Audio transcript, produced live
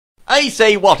I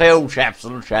say what, old chaps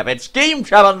and chappets,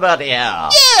 GameChap and Bertie here.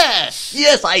 Yes!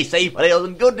 Yes, I say, fellows,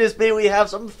 and goodness me, we have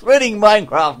some thrilling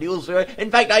Minecraft news for you.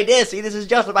 In fact, I dare say this is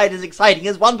just about as exciting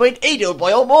as 1.8, old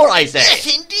boy, or more, I say.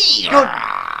 Yes, indeed!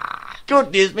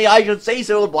 Goodness me, I should say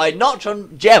so, old boy. Notch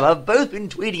and Jeb have both been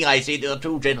tweeting, I say, to the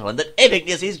two gentlemen, that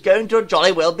epicness is going to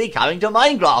jolly well be coming to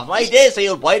Minecraft. And I dare say,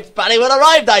 old boy, it's bloody well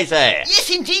arrived, I say. Yes,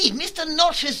 indeed. Mr.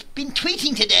 Notch has been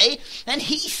tweeting today, and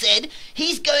he said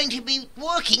he's going to be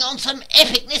working on some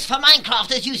epicness for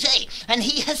Minecraft, as you say. And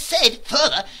he has said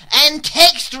further, and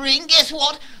texturing, guess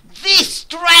what? This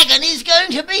dragon is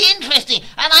going to be interesting,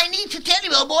 and I need to tell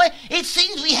you, old boy, it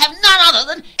seems we have none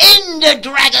other than Ender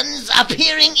dragons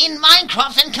appearing in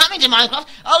Minecraft and coming to Minecraft,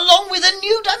 along with a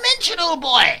new dimension, old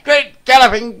boy. Great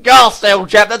galloping ghast, old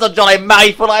chap, that's a jolly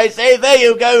mouthful, I say. There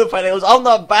you go, fellows, on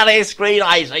the ballet screen,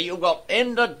 I say, you've got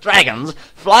Ender dragons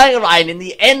flying around in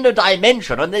the Ender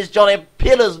dimension, and there's jolly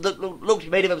pillars that look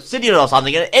made of obsidian or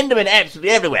something, and Endermen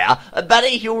absolutely everywhere. A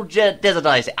bloody huge desert,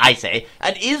 I say.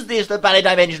 And is this the ballet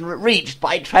dimension reached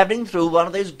by travelling through one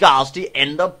of those ghastly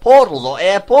Ender portals, or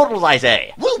air portals, I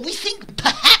say? Well, we think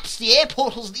perhaps the air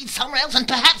portals lead somewhere else, and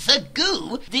perhaps the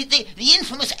goo, the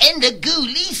infamous Ender goo,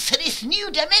 leads to this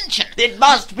new dimension. It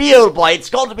must be, old boy.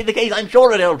 It's got to be the case, I'm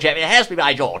sure, old chap. It has to be,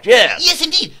 by George, yes. Yes,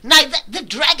 indeed. Now, the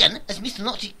dragon, as Mr.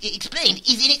 Notch explained,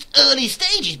 is in its early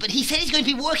stages, but he said he's going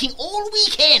to be working all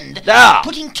weekend,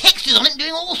 putting textures on it and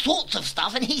doing all sorts of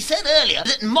stuff, and he said earlier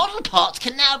that model parts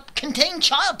can now contain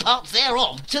child parts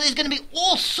thereof, so there's going to be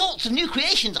all sorts of new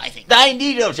creations, I think.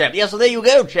 Indeed, old chap. Yes, so there you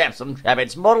go, chaps and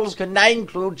chappets. Models can now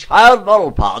include child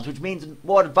model parts, which means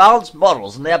more advanced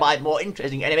models, and thereby more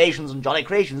interesting animations and jolly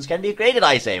creations can be created,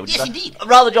 I say. Which yes, is indeed. A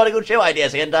rather jolly good show, I dare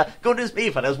say, and goodness me,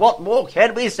 fellows, what more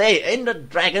can we say? Ender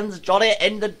dragons, jolly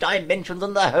Ender dimensions,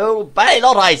 and the whole ballet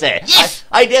lot, I say. Yes!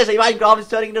 I dare say Minecraft is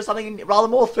turning into something rather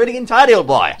more thrilling entirely, old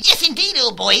boy. Yes, indeed,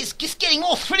 old boy. It's just getting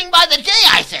more thrilling by the day,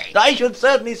 I say. I should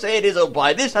certainly say it is, old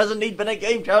boy. This has indeed been a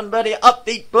GameChap and Bertie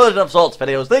update version of sorts,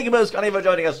 fellows. Thank you most kindly for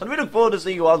joining us, and we look forward to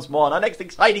seeing you once more on our next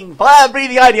exciting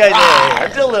fire-breathing idea.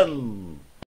 Until then.